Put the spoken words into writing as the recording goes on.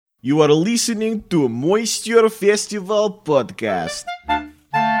You are listening to Moisture Festival Podcast.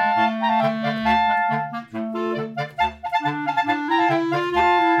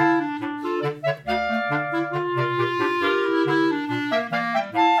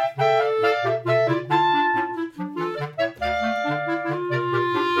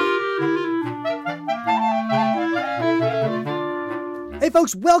 Hey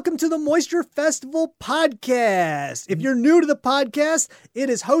folks, welcome to the Moisture Festival Podcast. If you're new to the podcast, it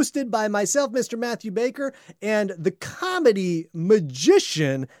is hosted by myself, Mr. Matthew Baker, and the comedy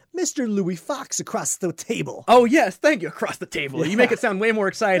magician, Mr. Louis Fox, across the table. Oh, yes. Thank you. Across the table. Yeah. You make it sound way more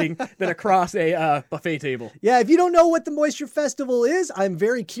exciting than across a buffet table. Yeah, if you don't know what the Moisture Festival is, I'm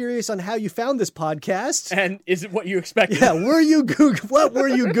very curious on how you found this podcast. And is it what you expected? Yeah, what were you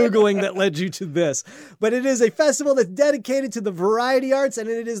Googling that led you to this? But it is a festival that's dedicated to the variety arts, and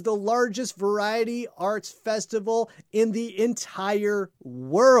it is the largest variety arts festival in the entire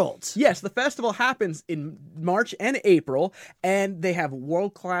world. Yes, the festival happens in March and April, and they have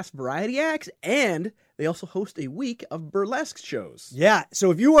world-class variety acts, and they also host a week of burlesque shows. Yeah,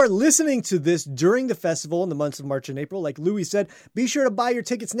 so if you are listening to this during the festival in the months of March and April, like Louis said, be sure to buy your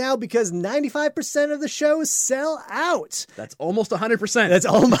tickets now because 95% of the shows sell out. That's almost 100%.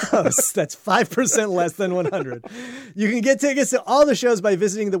 That's 5% less than 100. You can get tickets to all the shows by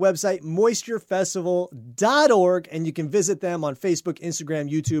visiting the website moisturefestival.org, and you can visit them on Facebook, Instagram,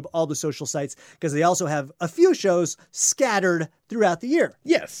 YouTube, all the social sites, because they also have a few shows scattered throughout the year.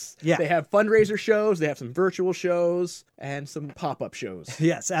 Yes. Yeah. They have fundraiser shows, they have some virtual shows, and some pop-up shows.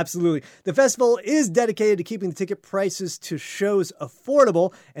 Yes, absolutely. The festival is dedicated to keeping the ticket prices to shows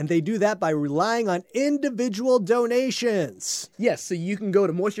affordable, and they do that by relying on individual donations. Yes, so you can go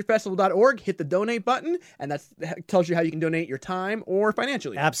to moisturefestival.org, hit the donate button, and that tells you how you can donate your time or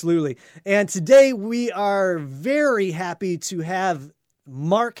financially. Absolutely. And today we are very happy to have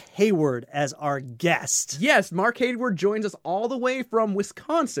Mark Hayward as our guest. Yes, Mark Hayward joins us all the way from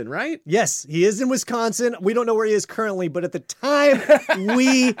Wisconsin, right? Yes, he is in Wisconsin. We don't know where he is currently, but at the time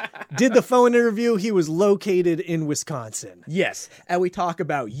we did the phone interview, he was located in Wisconsin. Yes, and we talk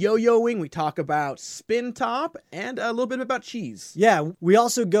about yo-yoing, we talk about spin top, and a little bit about cheese. Yeah, we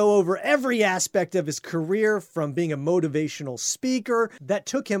also go over every aspect of his career from being a motivational speaker that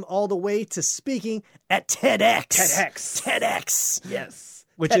took him all the way to speaking at TEDx. TEDx. Yes.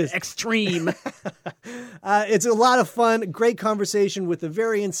 Which is extreme. It's a lot of fun. Great conversation with a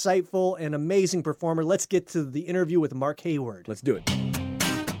very insightful and amazing performer. Let's get to the interview with Mark Hayward. Let's do it.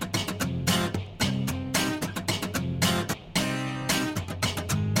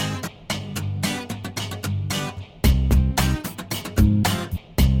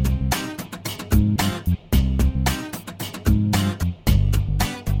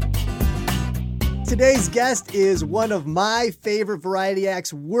 Today's guest is one of my favorite variety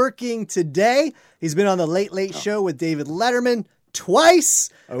acts working today. He's been on the Late Late Show with David Letterman twice,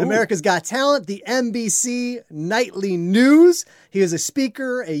 America's Got Talent, the NBC Nightly News. He is a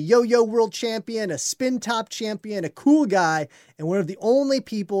speaker, a yo-yo world champion, a spin top champion, a cool guy, and one of the only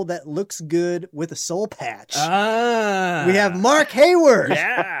people that looks good with a soul patch. We have Mark Hayward.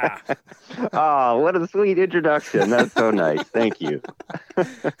 Yeah. Oh, what a sweet introduction. That's so nice. Thank you.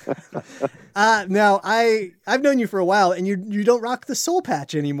 Now, I've known you for a while, and you don't rock the soul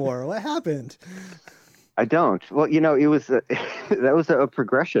patch anymore. What happened? I don't. Well, it was that was a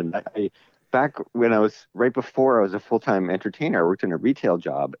progression. Back when right before I was a full-time entertainer, I worked in a retail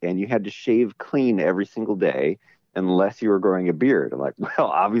job, and you had to shave clean every single day unless you were growing a beard. I'm like, well,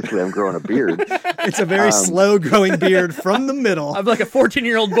 obviously I'm growing a beard. It's a very slow-growing beard from the middle. I'm like a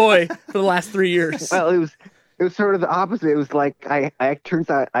 14-year-old boy for the last 3 years. Well, it was sort of the opposite. It was like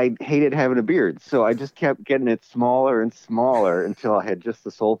turns out I hated having a beard, so I just kept getting it smaller and smaller until I had just the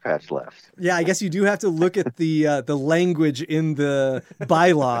soul patch left. Yeah, I guess you do have to look at the language in the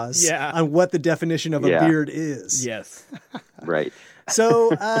bylaws on what the definition of a beard is. Yes. Right.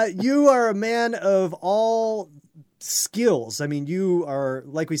 So you are a man of all skills. I mean, you are,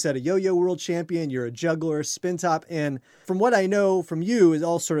 like we said, a yo-yo world champion. You're a juggler, spin top, and from what I know from you, it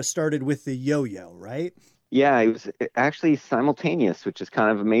all sort of started with the yo-yo, right? Yeah, it was actually simultaneous, which is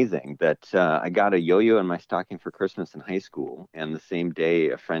kind of amazing that I got a yo-yo in my stocking for Christmas in high school. And the same day,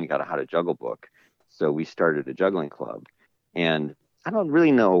 a friend got a how to juggle book. So we started a juggling club. And I don't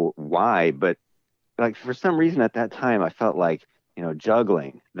really know why, but like for some reason at that time, I felt like,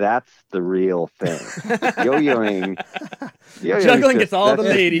 juggling, that's the real thing. Yo-yoing. Juggling gets all the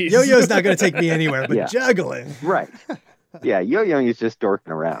ladies. Yo-yo's not going to take me anywhere, but juggling. Right. Yeah, yo-yoing is just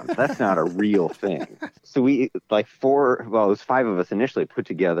dorking around. That's not a real thing. So we, like it was 5 of us initially put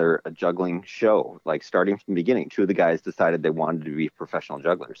together a juggling show, like starting from the beginning. 2 of the guys decided they wanted to be professional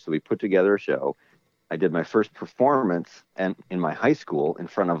jugglers. So we put together a show. I did my first performance in my high school in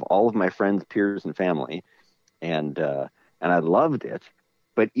front of all of my friends, peers, and family. And I loved it.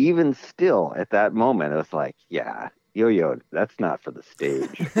 But even still, at that moment, I was like, yeah, yo-yo, that's not for the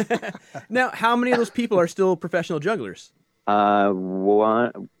stage. Now, how many of those people are still professional jugglers?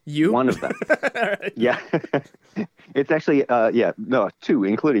 One of them. Yeah. It's actually, 2,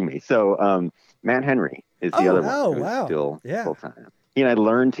 including me. So Matt Henry is the other one. Oh, Who's wow. still Yeah. full-time. He and I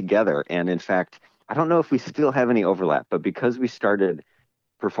learned together. And in fact, I don't know if we still have any overlap, but because we started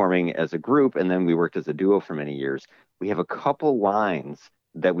performing as a group and then we worked as a duo for many years, we have a couple lines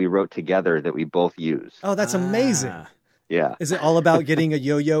that we wrote together that we both use. Oh, that's amazing. Yeah. Is it all about getting a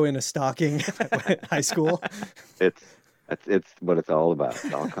yo-yo in a stocking at high school? It's what it's all about.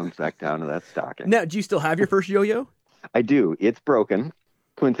 It all comes back down to that stocking. Now, do you still have your first yo-yo? I do. It's broken.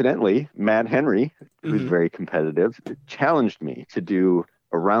 Coincidentally, Matt Henry, who's very competitive, challenged me to do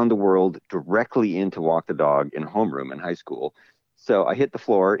around the world directly into Walk the Dog in homeroom in high school. So I hit the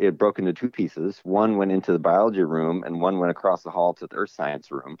floor. It broke into 2 pieces. One went into the biology room and one went across the hall to the earth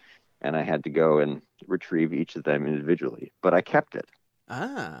science room. And I had to go and retrieve each of them individually. But I kept it.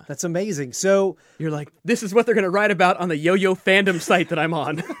 Ah. That's amazing. So You're like, this is what they're going to write about on the yo-yo fandom site that I'm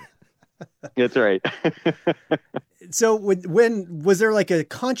on. That's right. So when was there like a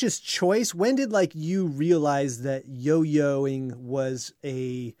conscious choice? When did like you realize that yo-yoing was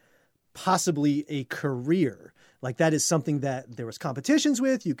possibly a career? Like that is something that there was competitions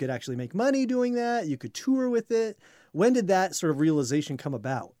with, you could actually make money doing that, you could tour with it. When did that sort of realization come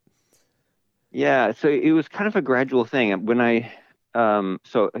about? Yeah, so it was kind of a gradual thing. When I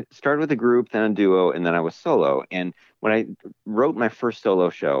started with a group, then a duo, and then I was solo. And when I wrote my first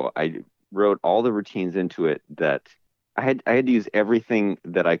solo show, I wrote all the routines into it that I had to use everything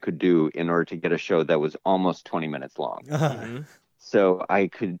that I could do in order to get a show that was almost 20 minutes long. So I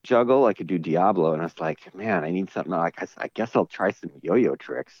could juggle, I could do Diablo, and I was like, man, I need something. I guess I'll try some yo-yo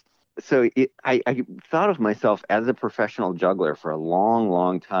tricks. So I thought of myself as a professional juggler for a long,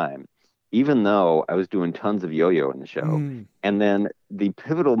 long time, even though I was doing tons of yo-yo in the show. And then the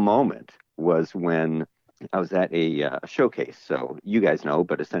pivotal moment was when I was at a showcase. So you guys know,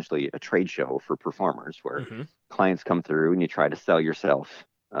 but essentially a trade show for performers where clients come through and you try to sell yourself.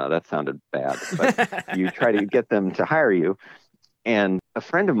 That sounded bad, but you try to get them to hire you. And a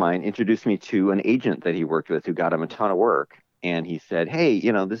friend of mine introduced me to an agent that he worked with who got him a ton of work. And he said, hey,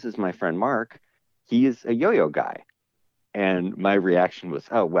 this is my friend Mark. He is a yo-yo guy. And my reaction was,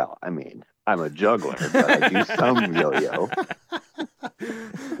 oh, well, I mean, I'm a juggler, but I do some yo-yo.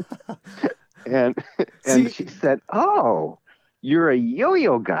 And she said, oh, you're a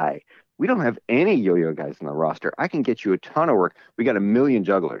yo-yo guy. We don't have any yo-yo guys on the roster. I can get you a ton of work. We got 1 million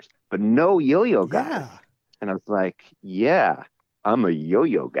jugglers, but no yo-yo guys. Yeah. And I was like, yeah, I'm a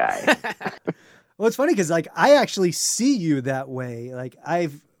yo-yo guy. Well, it's funny because like I actually see you that way. Like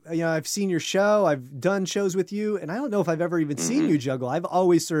I've seen your show, I've done shows with you, and I don't know if I've ever even seen you juggle. I've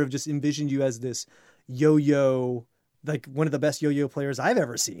always sort of just envisioned you as this yo-yo, like one of the best yo-yo players I've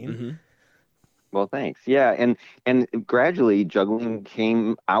ever seen. Well, thanks. Yeah, and gradually juggling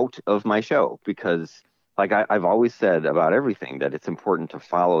came out of my show because, like I've always said about everything, that it's important to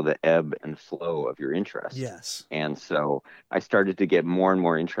follow the ebb and flow of your interest. Yes. And so I started to get more and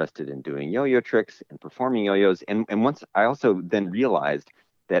more interested in doing yo-yo tricks and performing yo-yos. And once I also then realized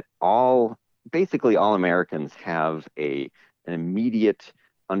that basically all Americans have an immediate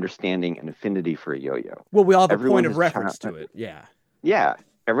understanding and affinity for a yo-yo. Well, we all have a point of reference to it. Yeah. Yeah.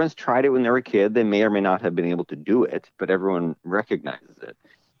 Everyone's tried it when they were a kid. They may or may not have been able to do it, but everyone recognizes it.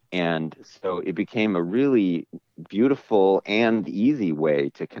 And so it became a really beautiful and easy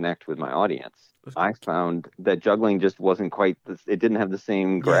way to connect with my audience. I found that juggling just wasn't quite it didn't have the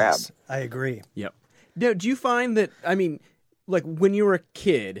same grab. Yes, I agree. Yep. Now, do you find that, I mean, like when you were a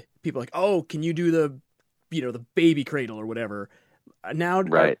kid, people are like, oh, can you do the baby cradle or whatever? Now,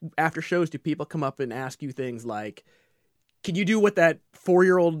 right. After shows, do people come up and ask you things like, can you do what that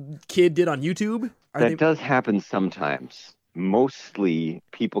 4-year-old kid did on YouTube? That does happen sometimes. Mostly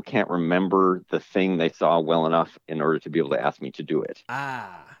people can't remember the thing they saw well enough in order to be able to ask me to do it.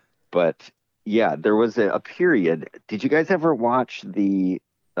 But yeah, there was a period. Did you guys ever watch the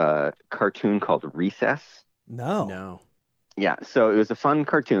cartoon called Recess? No. Yeah, so it was a fun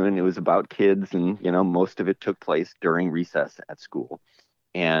cartoon. It was about kids, and most of it took place during recess at school.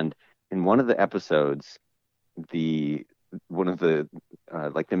 And in one of the episodes, the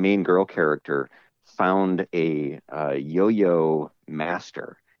main girl character found a yo-yo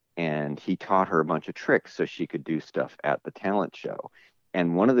master, and he taught her a bunch of tricks so she could do stuff at the talent show.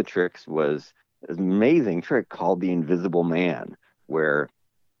 And one of the tricks was an amazing trick called the Invisible Man, where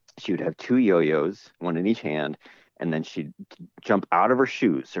she would have two yo-yos, one in each hand, and then she'd jump out of her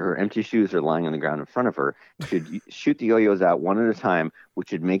shoes. So her empty shoes are lying on the ground in front of her. She'd shoot the yo-yos out one at a time,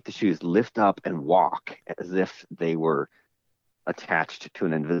 which would make the shoes lift up and walk as if they were attached to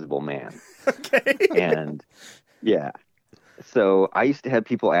an invisible man. Okay. And yeah. So I used to have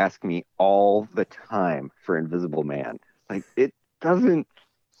people ask me all the time for Invisible Man. Like,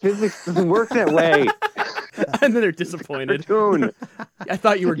 physics doesn't work that way. And then they're disappointed. Cartoon. I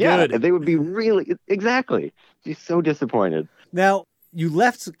thought you were good. They would be really, exactly. She's so disappointed. Now, you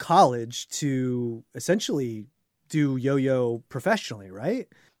left college to essentially do yo-yo professionally, right?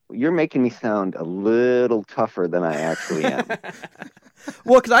 You're making me sound a little tougher than I actually am.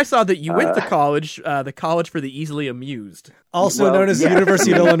 Well, because I saw that you went to college, the College for the Easily Amused. Also known as the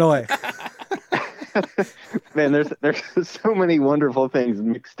University of Illinois. Man, there's so many wonderful things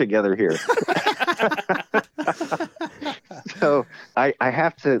mixed together here. So I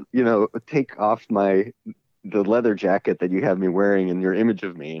have to, take off the leather jacket that you have me wearing in your image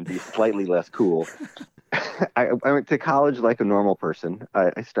of me and be slightly less cool. I went to college like a normal person.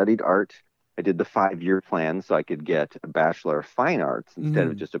 I studied art. I did the 5-year plan so I could get a Bachelor of Fine Arts instead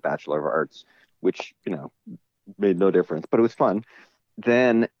of just a Bachelor of Arts, which, made no difference, but it was fun.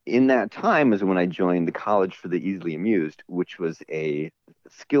 Then in that time is when I joined the College for the Easily Amused, which was a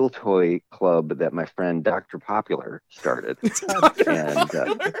skill toy club that my friend Dr. Popular started.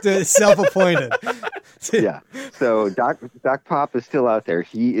 And self-appointed. Yeah. So Doc Pop is still out there.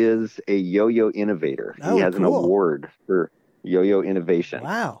 He is a yo-yo innovator. He has an award for yo-yo innovation.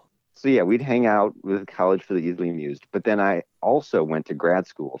 Wow. So yeah, we'd hang out with College for the Easily Amused. But then I also went to grad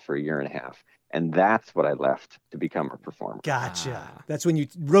school for 1.5 years. And that's what I left to become a performer. Gotcha. That's when you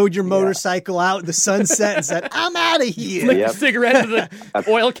rode your motorcycle out in the sunset and said, I'm out of here. Flick a cigarette into the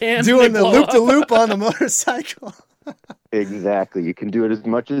oil can. Doing the loop-de-loop on the motorcycle. Exactly. You can do it as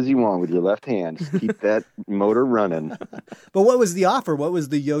much as you want with your left hand. Just keep that motor running. But what was the offer? What was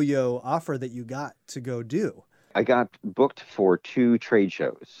the yo-yo offer that you got to go do? I got booked for 2 trade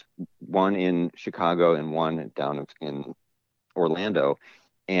shows, one in Chicago and one down in Orlando.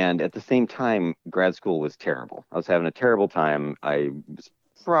 And at the same time, grad school was terrible. I was having a terrible time. I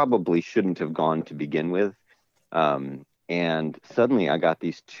probably shouldn't have gone to begin with. And suddenly I got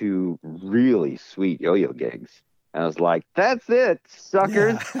these 2 really sweet yo-yo gigs. And I was like, that's it,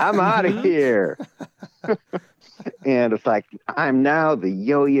 suckers. Yeah. I'm out of here. And it's like, I'm now the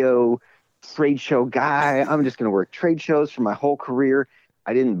yo-yo trade show guy. I'm just going to work trade shows for my whole career.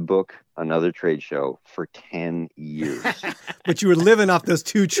 I didn't book another trade show for 10 years. But you were living off those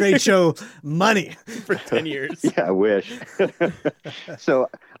 2 trade show money. For 10 years. Yeah, I wish. So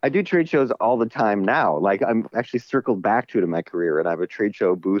I do trade shows all the time now. Like, I'm actually circled back to it in my career, and I have a trade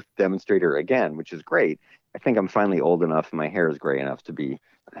show booth demonstrator again, which is great. I think I'm finally old enough and my hair is gray enough to be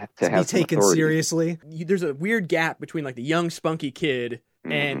taken seriously. There's a weird gap between like the young spunky kid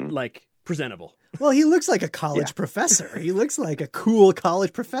and like presentable. Well, he looks like a college professor. He looks like a cool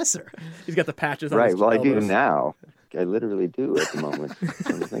college professor. He's got the patches on his elbows. Well, I do now. I literally do at the moment.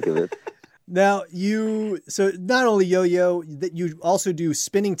 When you think of it. Now, so not only yo-yo, that you also do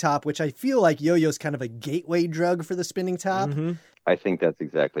spinning top, which I feel like yo-yo is kind of a gateway drug for the spinning top. Mm-hmm. I think that's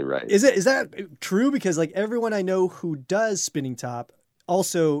exactly right. Is that true? Because like everyone I know who does spinning top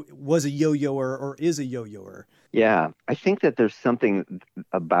also was a yo-yoer or is a yo-yoer. Yeah, I think that there's something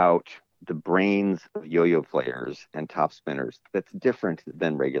about the brains of yo-yo players and top spinners that's different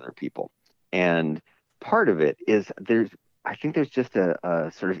than regular people. And part of it is I think there's just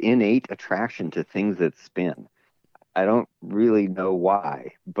a sort of innate attraction to things that spin. I don't really know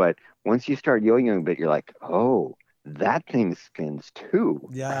why, but once you start yo-yoing a bit, you're like, oh, that thing spins too.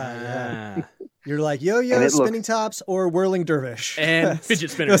 Yeah. You're like yo-yo, spinning tops, or whirling dervish. And fidget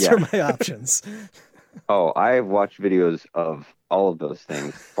spinners. Those are my options. Oh, I've watched videos of all of those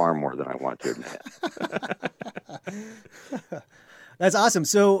things far more than I want to admit. That's awesome.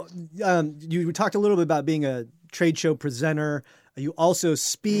 So you talked a little bit about being a trade show presenter. You also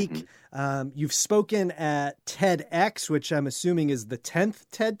speak. Mm-hmm. You've spoken at TEDx, which I'm assuming is the 10th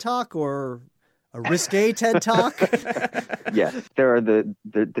TED Talk or a risque TED Talk. Yes, there are the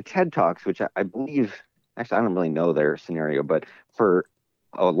TED Talks, which I believe, actually, I don't really know their scenario, but for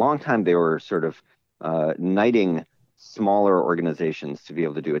a long time they were sort of knighting smaller organizations to be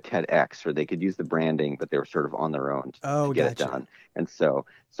able to do a TEDx, or they could use the branding, but they were sort of on their own to get it done. And so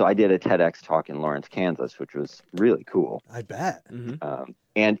I did a TEDx talk in Lawrence, Kansas, which was really cool. I bet.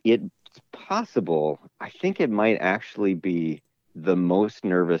 And it's possible, I think it might actually be the most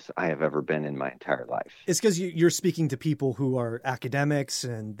nervous I have ever been in my entire life. It's because you're speaking to people who are academics,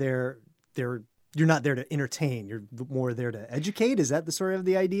 and you're not there to entertain. You're more there to educate. Is that the sort of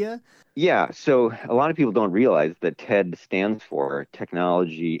the idea? Yeah. So a lot of people don't realize that TED stands for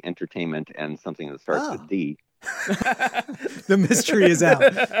Technology, Entertainment, and something that starts with D. The mystery is out.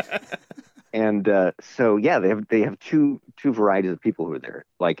 And so, yeah, they have two varieties of people who are there.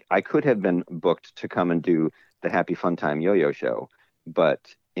 Like, I could have been booked to come and do the Happy Fun Time Yo-Yo show,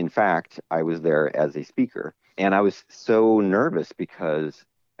 but in fact, I was there as a speaker. And I was so nervous because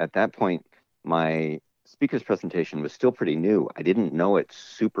at that point, my speaker's presentation was still pretty new. I didn't know it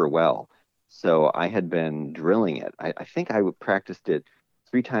super well. So I had been drilling it. I think I practiced it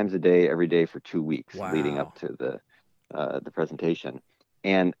 3 times a day, every day for 2 weeks leading up to the presentation.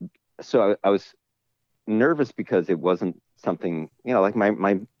 And so I was nervous because it wasn't something, like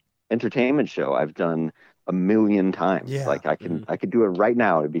my entertainment show I've done a million times. Yeah. Like I could do it right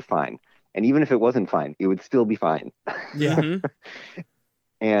now. It'd be fine. And even if it wasn't fine, it would still be fine. Yeah.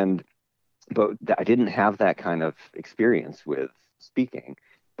 But I didn't have that kind of experience with speaking.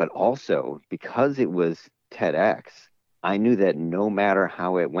 But also, because it was TEDx, I knew that no matter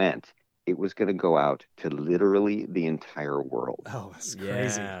how it went, it was going to go out to literally the entire world. Oh, that's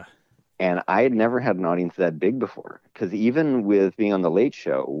crazy. Yeah. And I had never had an audience that big before. Because even with being on The Late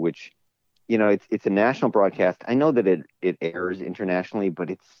Show, which, it's a national broadcast, I know that it airs internationally,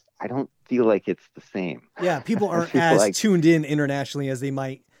 but I don't feel like it's the same. Yeah, people aren't as tuned in internationally as they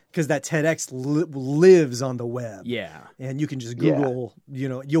might, because that TEDx lives on the web. Yeah. And you can just Google,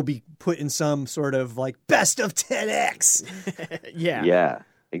 you'll be put in some sort of like best of TEDx. Yeah. Yeah,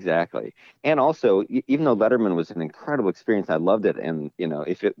 exactly. And also, even though Letterman was an incredible experience, I loved it. And,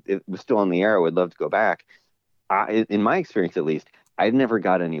 if it was still on the air, I would love to go back. In my experience, at least, I'd never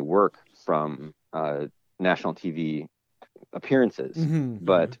got any work from national TV appearances,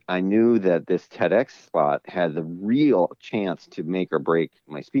 but I knew that this TEDx spot had the real chance to make or break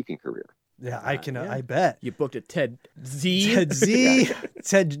my speaking career. Yeah, I bet. You booked a TED Z. TED Z,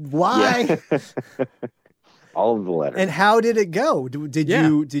 TED Y. Yeah. All of the letters. And how did it go? Did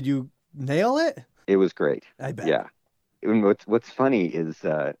you nail it? It was great. I bet. Yeah. And what's funny is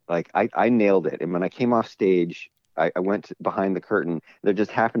I nailed it. And when I came off stage, I went behind the curtain. There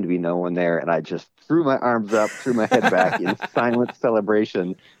just happened to be no one there, and I just threw my arms up, threw my head back in silent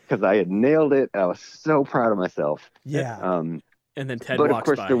celebration because I had nailed it. I was so proud of myself. Yeah. And then Ted but walks of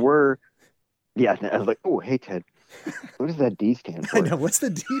course by. there were. Yeah, I was like, "Oh, hey Ted, what does that D stand for?" I know. What's the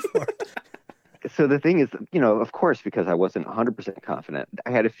D for? So the thing is, of course, because I wasn't 100% confident,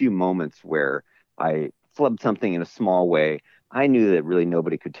 I had a few moments where I flubbed something in a small way. I knew that really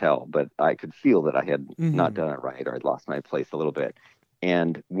nobody could tell, but I could feel that I had not done it right, or I'd lost my place a little bit.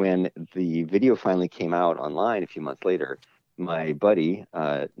 And when the video finally came out online a few months later, my buddy,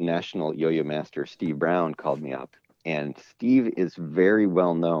 national yo-yo master Steve Brown, called me up. And Steve is very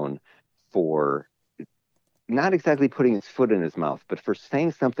well known for not exactly putting his foot in his mouth, but for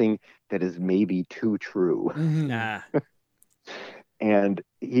saying something that is maybe too true. And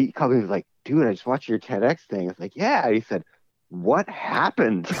he called me, he was like, "Dude, I just watched your TEDx thing." I was like, "Yeah." And he said, "What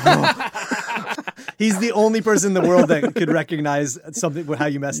happened?" He's the only person in the world that could recognize something with how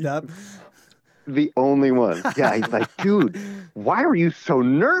you messed up. The only one. Yeah, he's like, "Dude, why were you so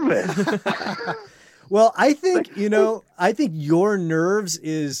nervous?" Well, I think, I think your nerves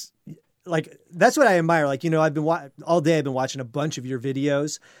is like, that's what I admire. Like, I've been all day, I've been watching a bunch of your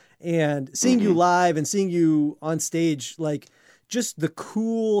videos and seeing you live and seeing you on stage, like just the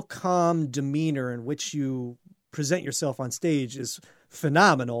cool, calm demeanor in which you present yourself on stage is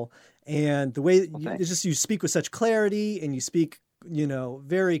phenomenal. And the way you speak with such clarity and you speak,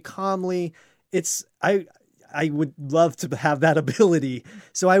 very calmly, I would love to have that ability.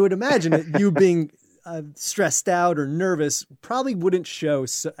 So I would imagine that you being stressed out or nervous probably wouldn't show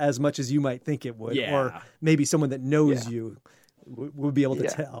as much as you might think it would, or maybe someone that knows you would be able to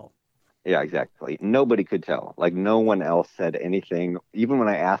tell. Yeah, exactly. Nobody could tell. Like, no one else said anything. Even when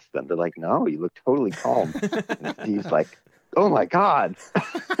I asked them, they're like, "No, you look totally calm." And Steve's like, "Oh my God."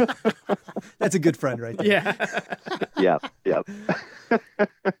 That's a good friend right there. Yeah. Yeah.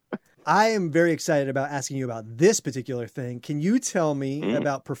 I am very excited about asking you about this particular thing. Can you tell me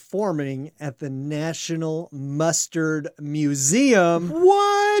about performing at the National Mustard Museum?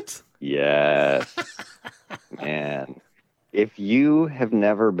 What? Yes. Man. If you have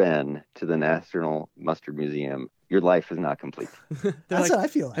never been to the National Mustard Museum, your life is not complete. That's what I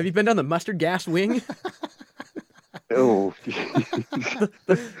feel like. Have you been down the mustard gas wing? Oh,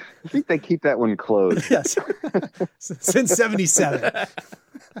 I think they keep that one closed. Yes. Since 77.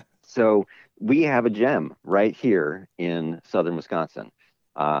 So we have a gem right here in southern Wisconsin.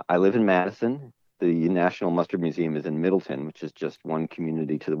 I live in Madison. The National Mustard Museum is in Middleton, which is just one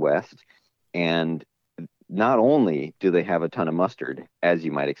community to the west. And not only do they have a ton of mustard, as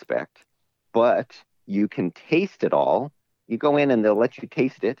you might expect, but you can taste it all. You go in and they'll let you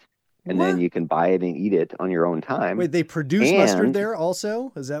taste it, and then you can buy it and eat it on your own time. Wait, they produce mustard there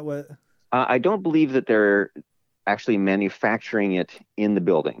also? Is that what? I don't believe that they're actually manufacturing it in the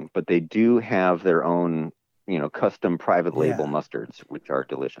building, but they do have their own, custom private label mustards, which are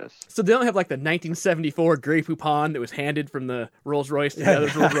delicious. So they don't have like the 1974 Grey Poupon that was handed from the Rolls Royce to the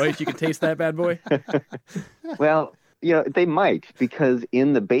other Rolls Royce. You can taste that bad boy. Well, they might, because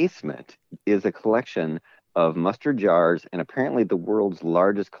in the basement is a collection of mustard jars and apparently the world's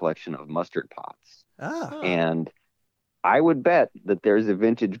largest collection of mustard pots. And I would bet that there's a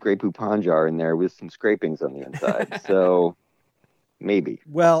vintage Grey Poupon jar in there with some scrapings on the inside. So maybe.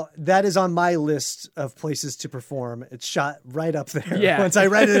 Well, that is on my list of places to perform. It's shot right up there. Yeah. Once I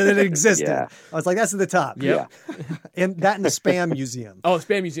read it and it existed. I was like, that's at the top. Yep. Yeah. And that in the Spam Museum. Oh, the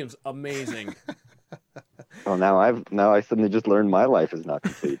Spam Museum's amazing. Oh, now I suddenly just learned my life is not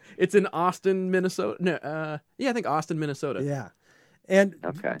complete. It's in Austin, Minnesota. No, I think Austin, Minnesota. Yeah. And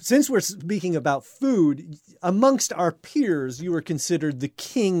since we're speaking about food, amongst our peers, you were considered the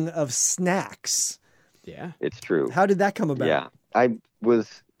king of snacks. Yeah. It's true. How did that come about? Yeah. I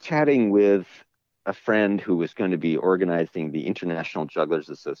was chatting with a friend who was going to be organizing the International Jugglers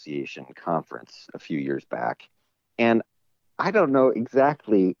Association conference a few years back. And I don't know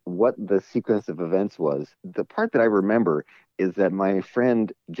exactly what the sequence of events was. The part that I remember is that my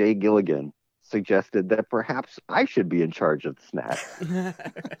friend Jay Gilligan suggested that perhaps I should be in charge of the snacks.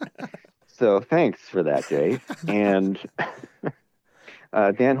 So thanks for that, Jay. And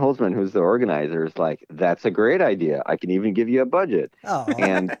Dan Holzman, who's the organizer, is like, that's a great idea. I can even give you a budget. Oh.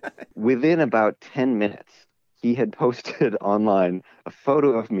 And within about 10 minutes, he had posted online a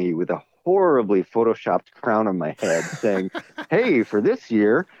photo of me with a horribly photoshopped crown on my head saying, hey, for this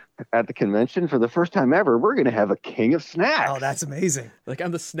year at the convention, for the first time ever, we're going to have a king of snacks. Oh, that's amazing. Like,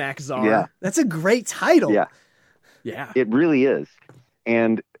 I'm the snack czar. Yeah. That's a great title. Yeah. Yeah. It really is.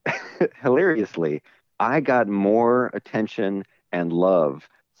 And hilariously, I got more attention and love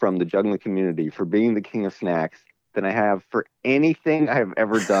from the juggling community for being the king of snacks than I have for anything I have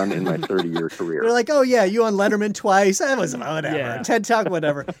ever done in my 30-year career. They're like, oh, yeah, you on Letterman twice. That was whatever. Yeah. TED Talk,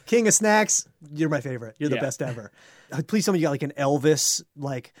 whatever. King of snacks, you're my favorite. You're the best ever. Please tell me you got like an Elvis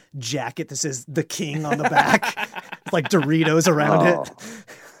jacket that says the king on the back. Like Doritos around it.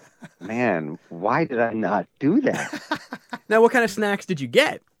 Man, why did I not do that? Now, what kind of snacks did you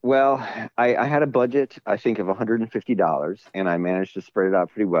get? Well, I had a budget, I think, of $150, and I managed to spread it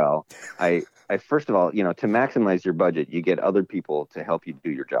out pretty well. I first of all, to maximize your budget, you get other people to help you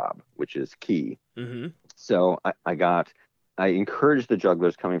do your job, which is key. Mm-hmm. So I encouraged the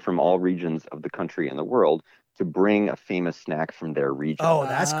jugglers coming from all regions of the country and the world to bring a famous snack from their region. Oh,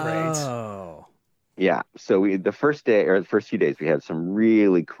 that's great. Oh. Yeah. So the first few days, we had some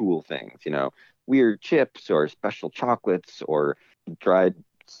really cool things, weird chips or special chocolates or dried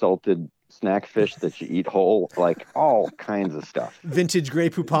salted snack fish that you eat whole, like all kinds of stuff. Vintage Grey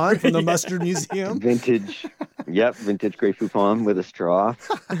Poupon from the Mustard Museum. Vintage Grey Poupon with a straw.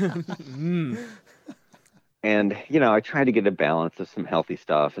 And, I tried to get a balance of some healthy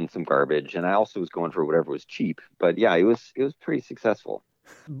stuff and some garbage. And I also was going for whatever was cheap. But yeah, it was pretty successful.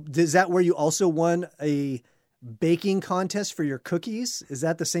 Is that where you also won a baking contest for your cookies? Is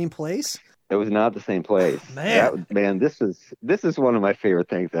that the same place? It was not the same place. Man, this is one of my favorite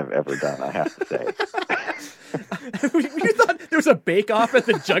things I've ever done, I have to say. You thought there was a bake-off at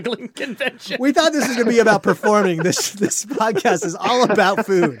the juggling convention? We thought this was going to be about performing. This podcast is all about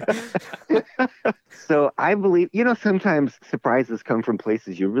food. So I believe, sometimes surprises come from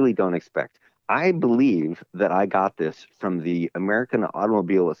places you really don't expect. I believe that I got this from the American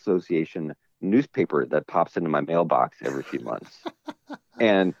Automobile Association newspaper that pops into my mailbox every few months.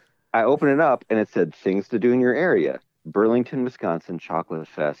 And I opened it up and it said, things to do in your area, Burlington, Wisconsin Chocolate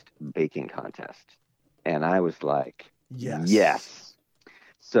Fest Baking Contest. And I was like, yes.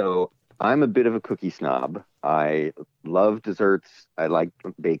 So I'm a bit of a cookie snob. I love desserts. I like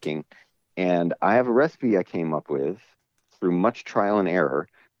baking. And I have a recipe I came up with through much trial and error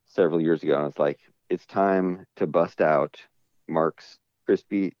several years ago. And it's like, it's time to bust out Mark's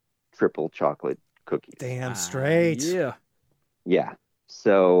crispy triple chocolate cookies. Damn straight. Yeah. Yeah.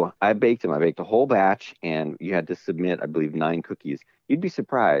 So I baked them. I baked a whole batch, and you had to submit, I believe, 9 cookies. You'd be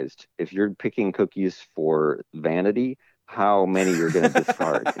surprised if you're picking cookies for vanity, how many you're going to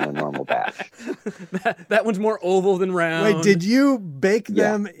discard in a normal batch. That one's more oval than round. Wait, did you bake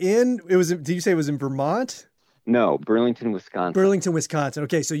them in? Did you say it was in Vermont? No, Burlington, Wisconsin. Burlington, Wisconsin.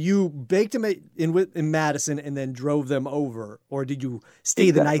 Okay, so you baked them in Madison and then drove them over, or did you stay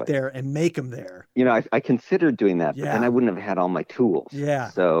the night there and make them there? You know, I considered doing that, but then I wouldn't have had all my tools. Yeah.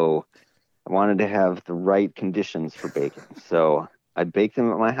 So I wanted to have the right conditions for baking. So I baked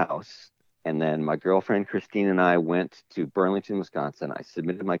them at my house, and then my girlfriend Christine and I went to Burlington, Wisconsin. I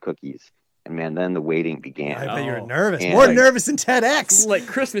submitted my cookies, and man, then the waiting began. I bet you were nervous. And More nervous than TEDx. It's like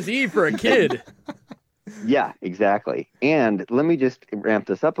Christmas Eve for a kid. Yeah, exactly. And let me just ramp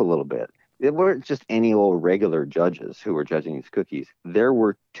this up a little bit. It weren't just any old regular judges who were judging these cookies. There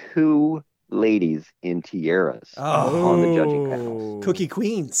were 2 ladies in tiaras on the judging panels. Cookie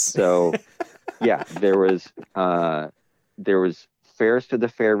queens. So, yeah, there was Fairest of the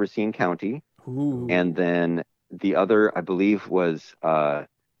Fair, Racine County. Ooh. And then the other, I believe, was, what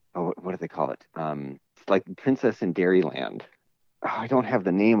do they call it? It's like Princess in Dairyland. Oh, I don't have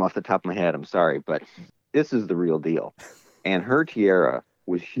the name off the top of my head. I'm sorry, but this is the real deal. And her tiara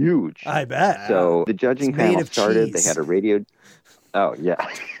was huge. I bet. So the judging panel started. Cheese. They had a radio. Oh, yeah.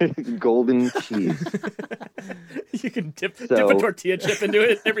 Golden cheese. You can dip a tortilla chip into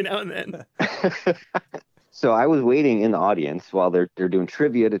it every now and then. So I was waiting in the audience while they're doing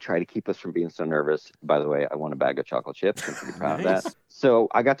trivia to try to keep us from being so nervous. By the way, I won a bag of chocolate chips. I'm pretty proud of that. So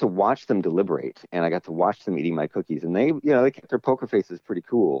I got to watch them deliberate, and I got to watch them eating my cookies. And they kept their poker faces pretty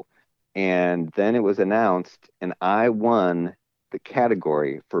cool. And then it was announced, and I won the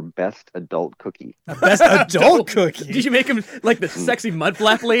category for Best Adult Cookie. Best Adult Cookie? Did you make them like the sexy mud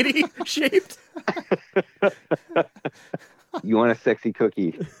flap lady shaped? You want a sexy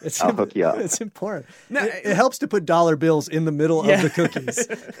cookie? I'll hook you up. It's important. No, it helps to put dollar bills in the middle of the cookies.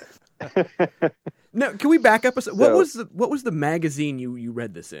 Now, can we back up? What was the magazine you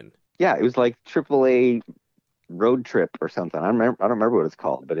read this in? Yeah, it was like AAA Road Trip or something. I don't remember what it's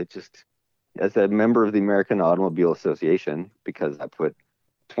called, but it just, as a member of the American Automobile Association, because I put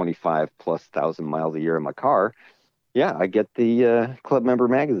 25,000+ miles a year in my car. Yeah, I get the club member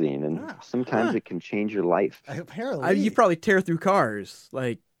magazine, and sometimes it can change your life. Apparently, you probably tear through cars.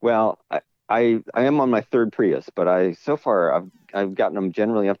 Well, I am on my 3rd Prius, but so far I've gotten them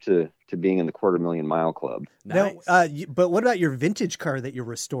generally up to being in the 250,000-mile club. Nice. Now, but what about your vintage car that you're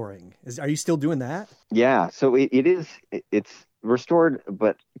restoring? Are you still doing that? Yeah, so it's restored,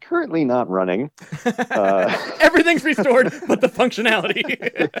 but currently not running. Everything's restored, but the functionality.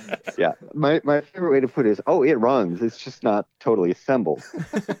 Yeah, my favorite way to put it is, it runs. It's just not totally assembled.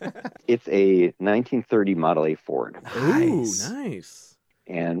 It's a 1930 Model A Ford. Nice. Ooh, nice.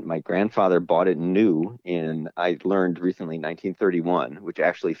 And my grandfather bought it new I learned recently, 1931, which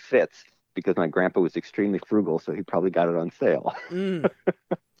actually fits because my grandpa was extremely frugal, so he probably got it on sale.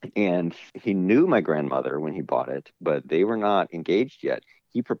 And he knew my grandmother when he bought it, but they were not engaged yet.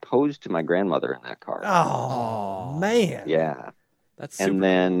 He proposed to my grandmother in that car. Oh, man. Yeah. That's super and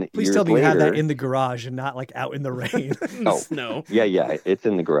then Please tell me you have that in the garage and not like out in the rain. No. Yeah, it's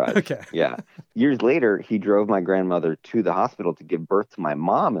in the garage. Okay. Yeah. Years later, he drove my grandmother to the hospital to give birth to my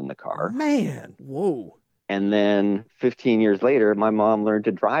mom in the car. Man. Whoa. And then 15 years later, my mom learned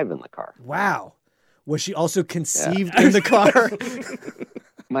to drive in the car. Wow. Was she also conceived in the car?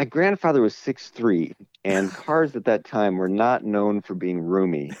 My grandfather was 6'3", and cars at that time were not known for being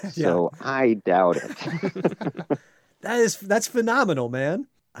roomy, so I doubt it. That's phenomenal, man.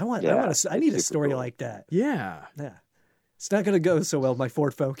 I need a story like that. Yeah. It's not going to go so well with my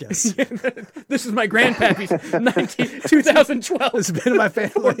Ford Focus. This is my grandpappy's 2012. It's been in my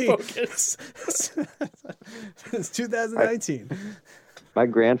family. Ford Focus. It's 2019. My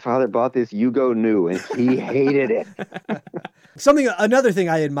grandfather bought this Yugo new, and he hated it. Another thing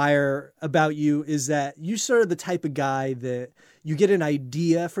I admire about you is that you're sort of the type of guy that you get an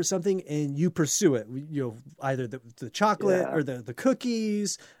idea for something and you pursue it. Either the chocolate or the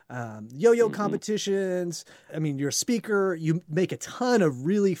cookies, yo-yo competitions. I mean, you're a speaker. You make a ton of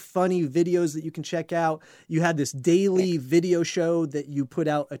really funny videos that you can check out. You had this daily video show that you put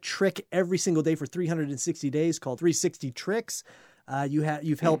out a trick every single day for 360 days called 360 Tricks.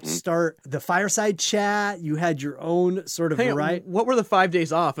 You've helped start the Fireside Chat. You had your own sort of variety. What were the 5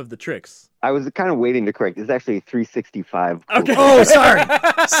 days off of the tricks? I was kind of waiting to correct. It's actually 365. Okay. Oh, sorry. A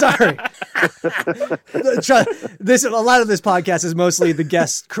lot of this podcast is mostly the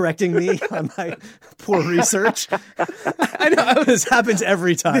guests correcting me on my poor research. I know. This happens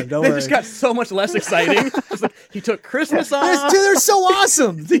every time. Don't worry. They just got so much less exciting. It's like, he took Christmas off. Dude, they're so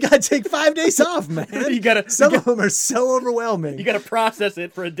awesome. You got to take 5 days off, man. Some of them are so overwhelming. You got to process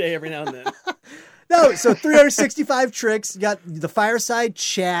it for a day every now and then. No, so 365 tricks. You got the fireside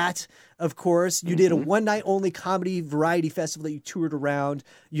chat, of course. You did a one-night-only comedy variety festival that you toured around.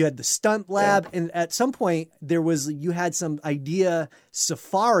 You had the stunt lab, and at some point you had some idea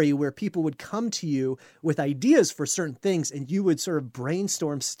safari where people would come to you with ideas for certain things, and you would sort of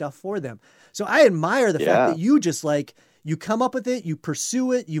brainstorm stuff for them. So I admire the fact that you just you come up with it, you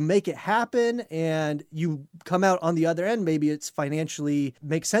pursue it, you make it happen, and you come out on the other end. Maybe it's financially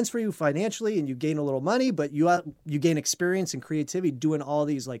makes sense for you financially, and you gain a little money, but you gain experience and creativity doing all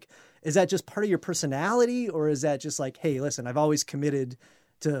these. Is that just part of your personality, or is that just hey, listen, I've always committed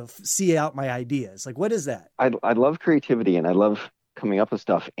to see out my ideas? What is that? I love creativity, and I love coming up with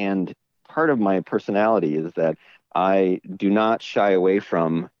stuff. And part of my personality is that I do not shy away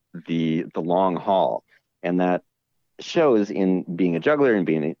from the long haul, and that shows in being a juggler and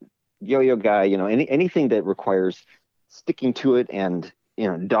being a yo-yo guy. Anything that requires sticking to it and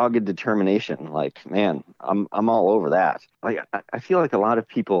dogged determination. Man, I'm all over that. I feel like a lot of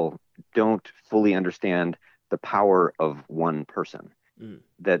people don't fully understand the power of one person.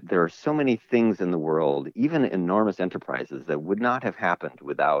 That there are so many things in the world, even enormous enterprises, that would not have happened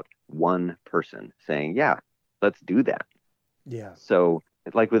without one person saying, yeah, let's do that. Yeah. So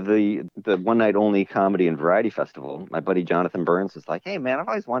with the one night only comedy and variety festival, my buddy Jonathan Burns was like, hey man, I've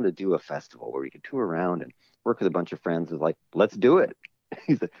always wanted to do a festival where we could tour around and work with a bunch of friends. I was like, let's do it.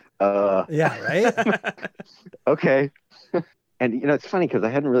 He's like, yeah, right. Okay. And it's funny because I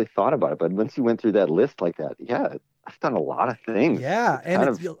hadn't really thought about it, but once you went through that list like that, yeah, I've done a lot of things. Yeah, and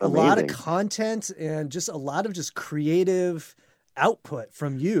it's a lot of content and just a lot of just creative output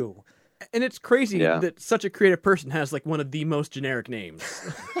from you. And it's crazy that such a creative person has one of the most generic names. So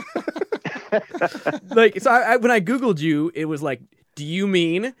when I Googled you, it was do you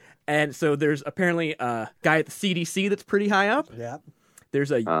mean? And so there's apparently a guy at the CDC that's pretty high up. Yeah.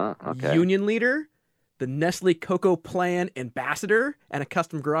 There's a union leader, the Nestle Cocoa Plan ambassador, and a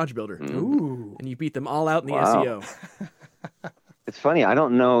custom garage builder. Ooh. And you beat them all out in the SEO. It's funny. I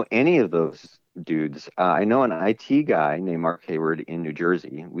don't know any of those dudes. I know an IT guy named Mark Hayward in New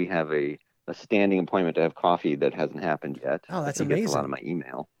Jersey. We have a standing appointment to have coffee that hasn't happened yet. Oh, that's amazing. He gets a lot of my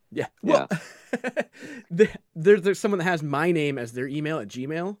email. Yeah. Well, there's someone that has my name as their email at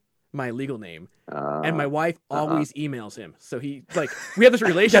Gmail, my legal name. And my wife always emails him. So we have this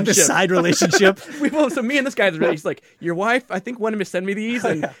relationship. Got this side relationship. So me and this guy, he's like, your wife, I think, wanted me to send me these,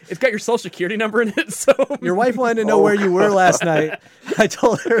 and it's got your social security number in it. So your wife wanted to know where you were last night. I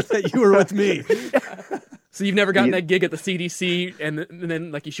told her that you were with me. So you've never gotten that gig at the CDC, and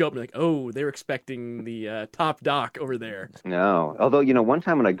then you show up and you're like, oh, they're expecting the top doc over there. No. Although, one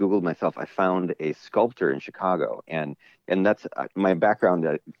time when I Googled myself, I found a sculptor in Chicago, and that's my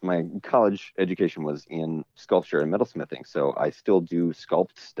background. My college education was in sculpture and metalsmithing, so I still do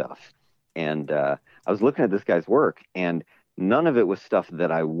sculpt stuff. And I was looking at this guy's work, and none of it was stuff that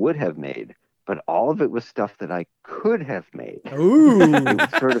I would have made, but all of it was stuff that I could have made. Ooh. It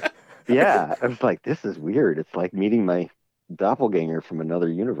was sort of, yeah, I was like, this is weird. It's like meeting my doppelganger from another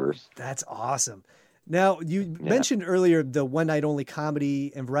universe. That's awesome. Now, you mentioned earlier the one night only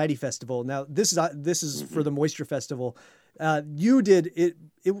comedy and variety festival. Now, this is for the Moisture Festival. You did it.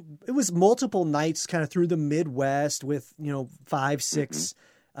 It was multiple nights kind of through the Midwest with 5, 6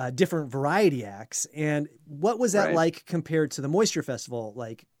 different variety acts. And what was that like compared to the Moisture Festival?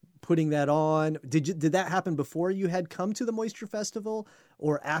 Putting that on, did that happen before you had come to the Moisture Festival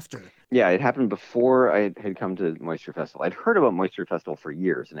or after? Yeah, it happened before I had come to Moisture Festival. I'd heard about Moisture Festival for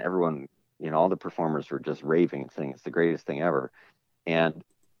years, and everyone, all the performers were just raving and saying it's the greatest thing ever. And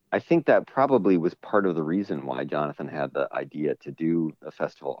I think that probably was part of the reason why Jonathan had the idea to do a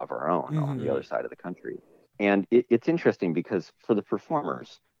festival of our own on the other side of the country. And it's interesting because for the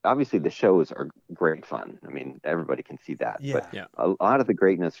performers, obviously the shows are great fun. I mean, everybody can see that. Yeah. But a lot of the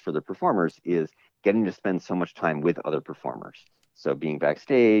greatness for the performers is getting to spend so much time with other performers. So being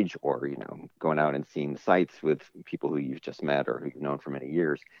backstage or, going out and seeing the sights with people who you've just met or who you've known for many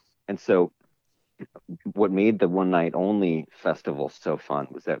years. And so what made the one night only festival so fun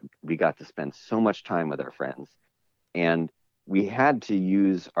was that we got to spend so much time with our friends. And we had to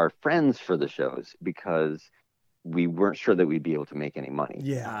use our friends for the shows because we weren't sure that we'd be able to make any money.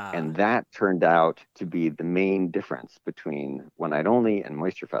 Yeah. And that turned out to be the main difference between One Night Only and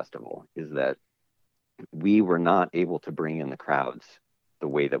Moisture Festival, is that we were not able to bring in the crowds the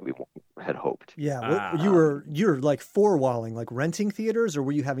way that we had hoped. Yeah. You were four-walling, renting theaters, or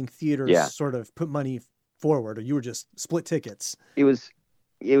were you having theaters sort of put money forward, or you were just split tickets? It was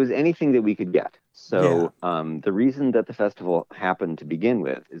anything that we could get. So the reason that the festival happened to begin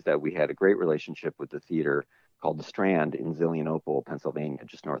with is that we had a great relationship with the theater called The Strand in Zillionople, Pennsylvania,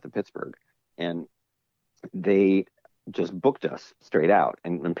 just north of Pittsburgh. And they just booked us straight out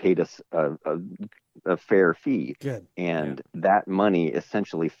and paid us a fair fee. Good. And that money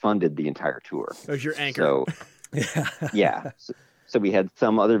essentially funded the entire tour. That was your anchor. So, yeah. So we had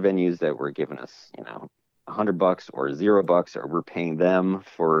some other venues that were giving us, $100 or $0, or we're paying them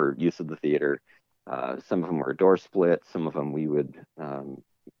for use of the theater. Some of them were a door split. Some of them we would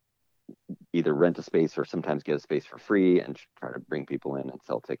either rent a space or sometimes get a space for free and try to bring people in and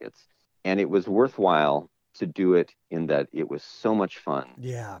sell tickets. And it was worthwhile to do it in that it was so much fun.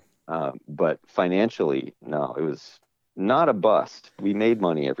 Yeah. But financially, no, it was not a bust. We made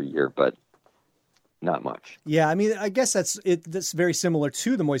money every year, but not much. Yeah, I mean, I guess that's very similar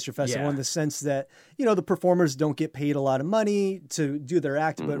to the Moisture Festival in the sense that, the performers don't get paid a lot of money to do their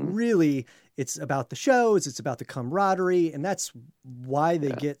act, but really it's about the shows, it's about the camaraderie, and that's why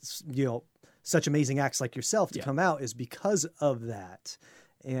they get, such amazing acts like yourself to come out, is because of that.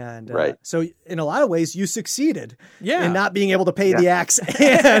 And so in a lot of ways you succeeded in not being able to pay the acts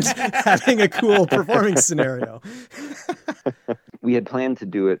and having a cool performing scenario. We had planned to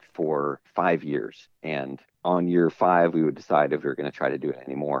do it for 5 years, and on year 5 we would decide if we were going to try to do it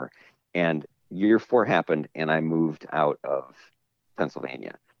anymore. And year 4 happened, and I moved out of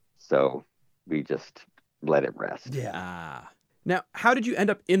Pennsylvania, so we just let it rest. Now, how did you end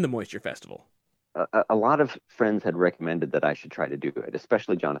up in the Moisture Festival? A lot of friends had recommended that I should try to do it,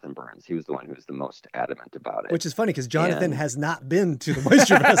 especially Jonathan Burns. He was the one who was the most adamant about it. Which is funny because Jonathan has not been to the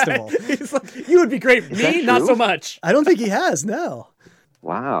Moisture Festival. He's like, you would be great. Me, not so much. I don't think he has, no.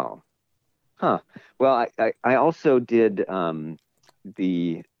 Wow. Huh. Well, I also did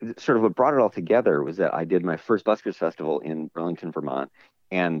the sort of what brought it all together was that I did my first Buskers Festival in Burlington, Vermont.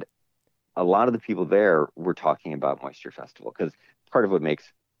 And a lot of the people there were talking about Moisture Festival because part of what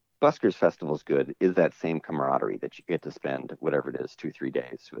makes Buskers Festival is good is that same camaraderie that you get to spend whatever it is 2-3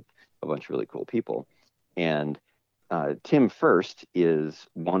 days with a bunch of really cool people. And Tim First is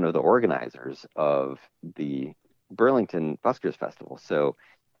one of the organizers of the Burlington Buskers Festival. So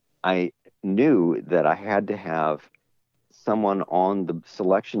I knew that I had to have someone on the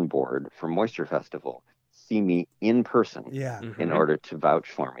selection board for Moisture Festival see me in person in order to vouch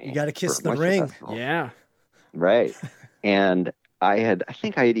for me. You got to kiss the Moisture ring. Festival. Yeah. Right. And I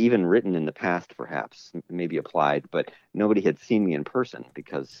think I had even written in the past, perhaps, maybe applied, but nobody had seen me in person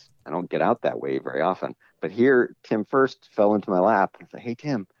because I don't get out that way very often. But here, Tim First fell into my lap and said, "Hey,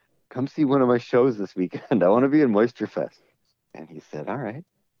 Tim, come see one of my shows this weekend. I want to be in Moisture Fest." And he said, "All right,"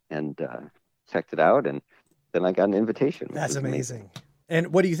 and checked it out, and then I got an invitation. That's amazing.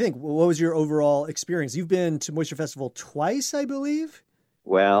 And what do you think? What was your overall experience? You've been to Moisture Festival twice, I believe?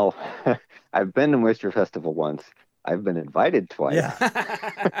 Well, I've been to Moisture Festival once. I've been invited twice.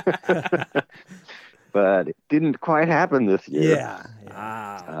 Yeah. But it didn't quite happen this year.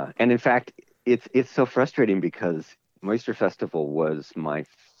 Yeah. And in fact, it's so frustrating because Moisture Festival was my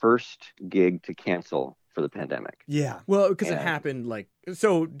first gig to cancel for the pandemic. Yeah. Well, because it happened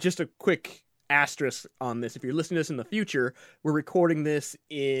so just a quick asterisk on this. If you're listening to this in the future, we're recording this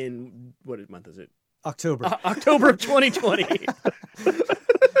in, what month is it? October. October of 2020.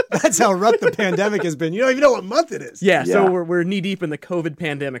 That's how rough the pandemic has been. You don't even know what month it is. Yeah. So we're knee deep in the COVID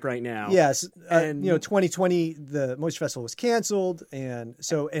pandemic right now. Yes. And 2020, the Moisture Festival was canceled. And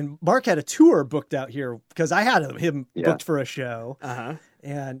Mark had a tour booked out here because I had him booked for a show.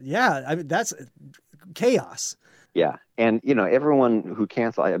 And I mean, that's chaos. Yeah. And, everyone who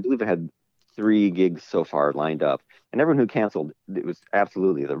canceled, I believe I had 3 gigs so far lined up. And everyone who canceled, it was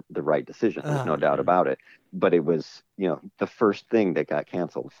absolutely the right decision. There's no doubt about it. But it was, the first thing that got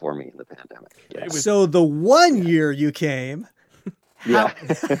canceled for me in the pandemic. Yeah. So the one year you came, how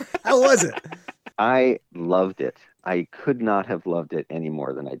was it? I loved it. I could not have loved it any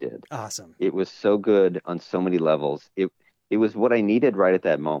more than I did. Awesome. It was so good on so many levels. It was what I needed right at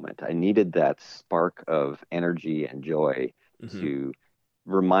that moment. I needed that spark of energy and joy to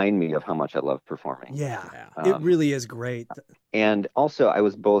remind me of how much I love performing. Yeah, it really is great. And also, I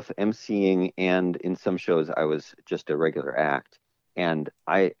was both emceeing and in some shows, I was just a regular act. And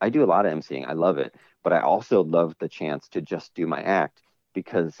I do a lot of emceeing. I love it. But I also love the chance to just do my act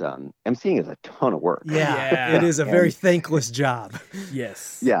because emceeing is a ton of work. Yeah. It is a very thankless job.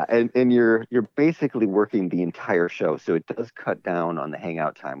 Yes. Yeah, and you're basically working the entire show. So it does cut down on the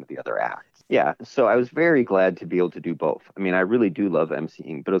hangout time with the other acts. Yeah, so I was very glad to be able to do both. I mean, I really do love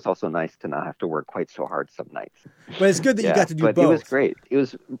emceeing, but it's also nice to not have to work quite so hard some nights. But it's good that you got to do both. But it was great. It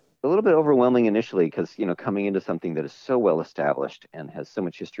was a little bit overwhelming initially because, coming into something that is so well established and has so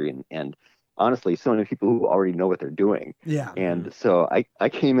much history and honestly, so many people who already know what they're doing. Yeah. And so I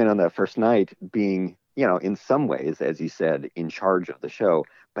came in on that first night being in some ways, as you said, in charge of the show,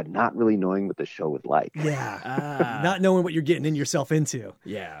 but not really knowing what the show was like. Yeah. Not knowing what you're getting yourself into.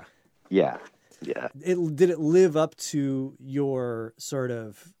 Yeah. Yeah. Did it live up to your sort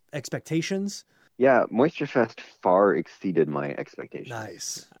of expectations? Yeah, Moisture Fest far exceeded my expectations.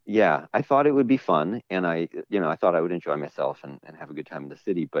 Nice. Yeah, I thought it would be fun, and I thought I would enjoy myself and have a good time in the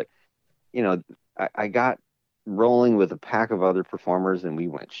city. But, I got rolling with a pack of other performers, and we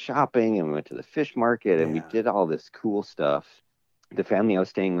went shopping, and we went to the fish market, and we did all this cool stuff. The family I was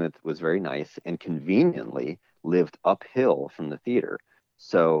staying with was very nice and conveniently lived uphill from the theater.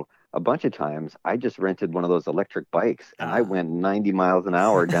 So a bunch of times I just rented one of those electric bikes and I went 90 miles an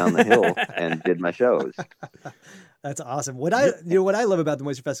hour down the hill and did my shows. That's awesome. What I love about the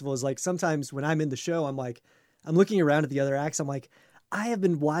Moisture Festival is like sometimes when I'm in the show, I'm looking around at the other acts. I'm like, I have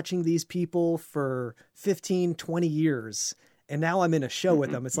been watching these people for 15, 20 years and now I'm in a show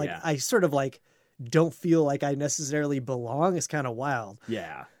with them. It's like, I sort of like don't feel like I necessarily belong. It's kind of wild.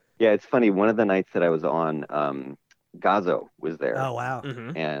 Yeah. Yeah. It's funny. One of the nights that I was on, Gazzo was there. Oh, wow.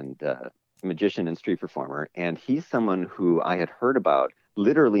 And magician and street performer. And he's someone who I had heard about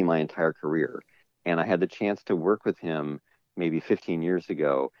literally my entire career. And I had the chance to work with him maybe 15 years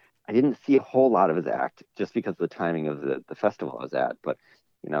ago. I didn't see a whole lot of his act just because of the timing of the festival I was at. But,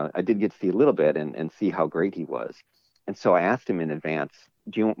 I did get to see a little bit and see how great he was. And so I asked him in advance,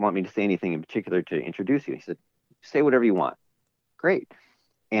 do you want me to say anything in particular to introduce you? He said, say whatever you want. Great.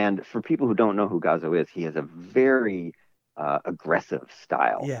 And for people who don't know who Gazzo is, he has a very aggressive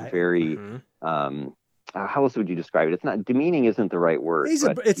style. Yeah. Very, how else would you describe it? It's not, demeaning isn't the right word.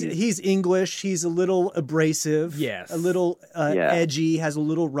 He's English. He's a little abrasive. Yes. A little edgy, has a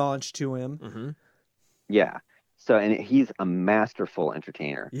little raunch to him. Yeah. So, and he's a masterful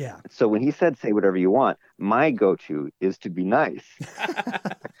entertainer. Yeah. So when he said, say whatever you want, my go-to is to be nice.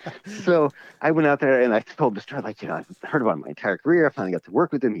 So I went out there and I told the star, like, I've heard about him my entire career. I finally got to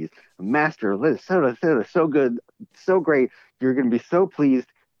work with him. He's a master. So good, so great. You're going to be so pleased.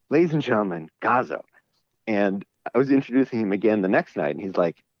 Ladies and gentlemen, Gazzo. And I was introducing him again the next night. And he's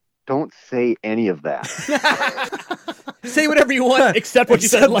like, don't say any of that. Say whatever you want, except what you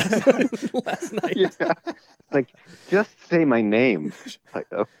said last night. Yeah. Like, just say my name. Like,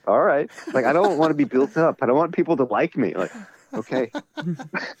 oh, all right. Like, I don't want to be built up. I don't want people to like me. Like, okay.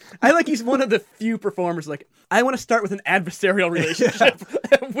 He's one of the few performers, like, I want to start with an adversarial relationship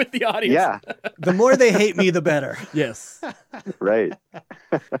with the audience. Yeah. The more they hate me, the better. Yes. Right.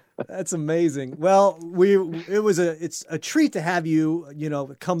 That's amazing. Well, it's a treat to have you,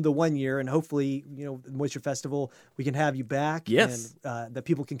 come the 1 year and hopefully, Moisture Festival, we can have you back. Yes. And that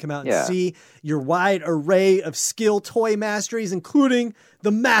people can come out and see your wide array of skill toy masteries, including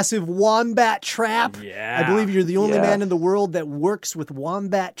the massive wombat trap. Yeah. I believe you're the only man in the world that works with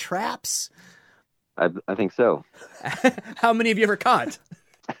wombat traps. I think so. How many have you ever caught?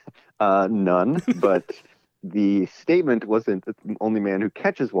 None, but the statement wasn't the only man who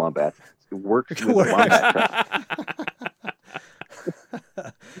catches wombats. It works with wombat traps.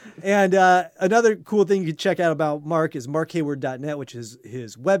 And another cool thing you can check out about Mark is markhayward.net, which is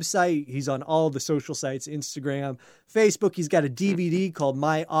his website. He's on all the social sites, Instagram, Facebook. He's got a DVD called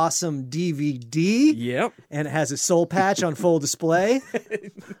My Awesome DVD. Yep. And it has his soul patch on full display.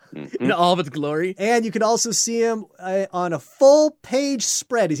 In all of its glory. And you can also see him on a full page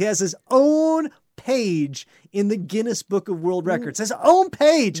spread. He has his own page in the Guinness Book of World Records. His own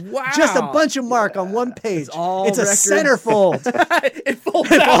page. Wow. Just a bunch of Mark on one page. It's a records. centerfold. It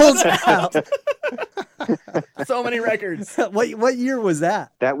folds out. So many records. What year was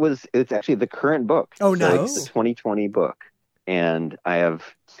that? It's actually the current book. Oh, so nice. It's the 2020 book. And I have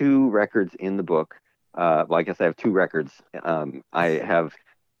 2 records in the book. Well, I guess I have 2 records. I have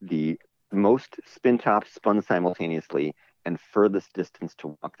the most spin tops spun simultaneously and furthest distance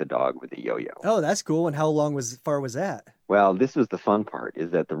to walk the dog with a yo-yo. Oh, that's cool. And how far was that? Well, this was the fun part,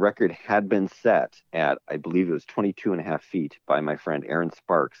 is that the record had been set at, I believe it was 22 and a half feet by my friend Aaron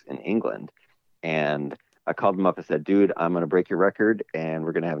Sparks in England. And I called him up and said, dude, I'm going to break your record and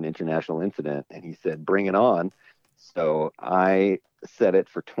we're going to have an international incident. And he said, bring it on. So I set it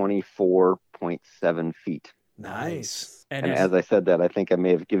for 24.7 feet. Nice. And as I said that, I think I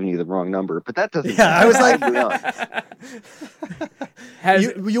may have given you the wrong number, but that doesn't. Yeah, I was like,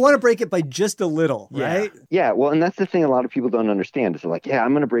 you want to break it by just a little, right? Yeah. Well, and that's the thing a lot of people don't understand. Is they're like, yeah,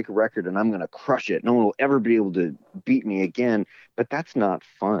 I'm going to break a record and I'm going to crush it. No one will ever be able to beat me again. But that's not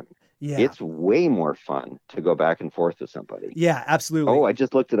fun. Yeah. It's way more fun to go back and forth with somebody. Yeah, absolutely. Oh, I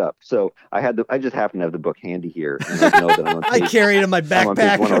just looked it up. So I just happen to have the book handy here. And I know that I'm on I page, carry it in my I'm on page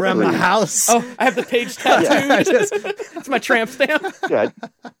backpack around my 103. house. Oh, I have the page tattooed. It's my tramp stamp.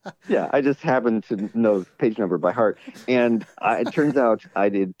 Yeah, I just happen to know page number by heart. And it turns out I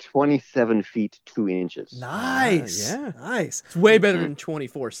did 27 feet 2 inches. Nice. Yeah. Nice. It's way better than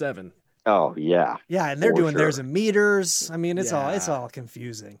 24/7. Oh, yeah. Yeah, and they're For doing sure. theirs in meters. I mean, it's Yeah. all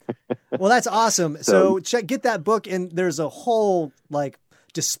confusing. Well, that's awesome. So get that book, and there's a whole like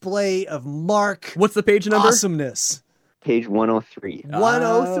display of Mark What's the page number? awesomeness. Page 103.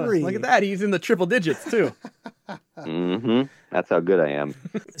 103. Look at that. He's in the triple digits, too. Mm-hmm. That's how good I am.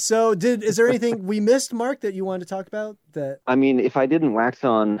 So is there anything we missed, Mark, that you wanted to talk about? That I mean, if I didn't wax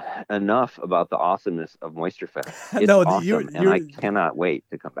on enough about the awesomeness of Moisture Fest, it's No, awesome, and I cannot wait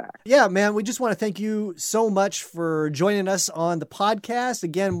to come back. Yeah, man, we just want to thank you so much for joining us on the podcast.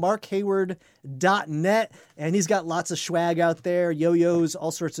 Again, markhayward.net, and he's got lots of swag out there, yo-yos,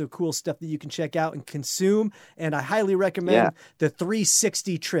 all sorts of cool stuff that you can check out and consume. And I highly recommend the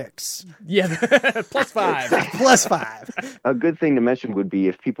 360 tricks. Yeah. +5. +5. A good thing to mention would be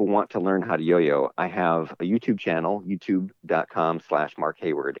if people want to learn how to yo-yo, I have a YouTube channel, youtube.com/Mark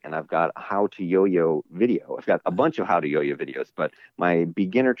Hayward, and I've got a how to yo-yo video. I've got a bunch of how to yo-yo videos, but my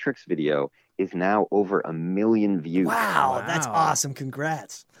beginner tricks video is now over 1 million views. Wow, that's awesome.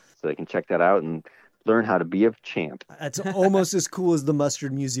 Congrats. So they can check that out and learn how to be a champ. That's almost as cool as the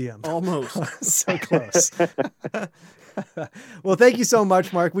Mustard Museum. Almost. So close. Well, thank you so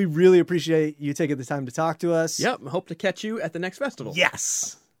much, Mark. We really appreciate you taking the time to talk to us. Yep. Hope to catch you at the next festival.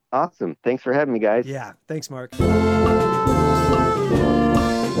 Yes. Awesome. Thanks for having me, guys. Yeah. Thanks, Mark.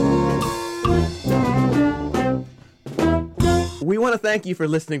 We want to thank you for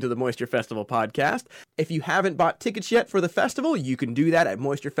listening to the Moisture Festival podcast. If you haven't bought tickets yet for the festival, you can do that at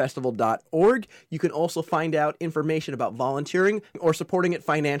moisturefestival.org. You can also find out information about volunteering or supporting it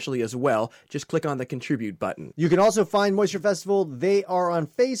financially as well. Just click on the contribute button. You can also find Moisture Festival. They are on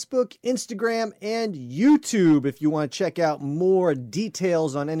Facebook, Instagram, and YouTube if you want to check out more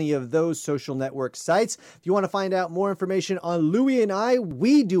details on any of those social network sites. If you want to find out more information on Louie and I,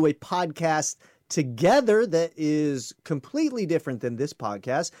 we do a podcast together that is completely different than this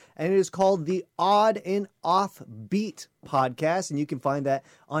podcast, and it is called the Odd and Offbeat podcast, and you can find that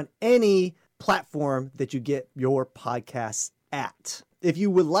on any platform that you get your podcasts at. If you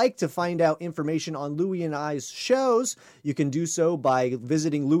would like to find out information on Louie and I's shows, you can do so by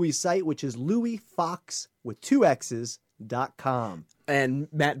visiting Louie's site, which is louisfox.com. And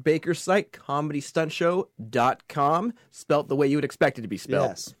Matt Baker's site, comedystuntshow.com, spelt the way you would expect it to be spelled.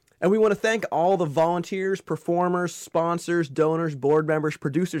 Yes. And we want to thank all the volunteers, performers, sponsors, donors, board members,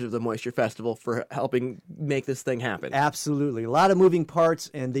 producers of the Moisture Festival for helping make this thing happen. Absolutely. A lot of moving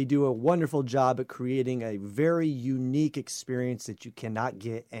parts, and they do a wonderful job at creating a very unique experience that you cannot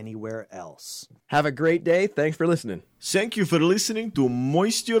get anywhere else. Have a great day. Thanks for listening. Thank you for listening to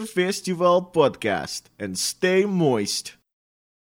Moisture Festival podcast, and stay moist.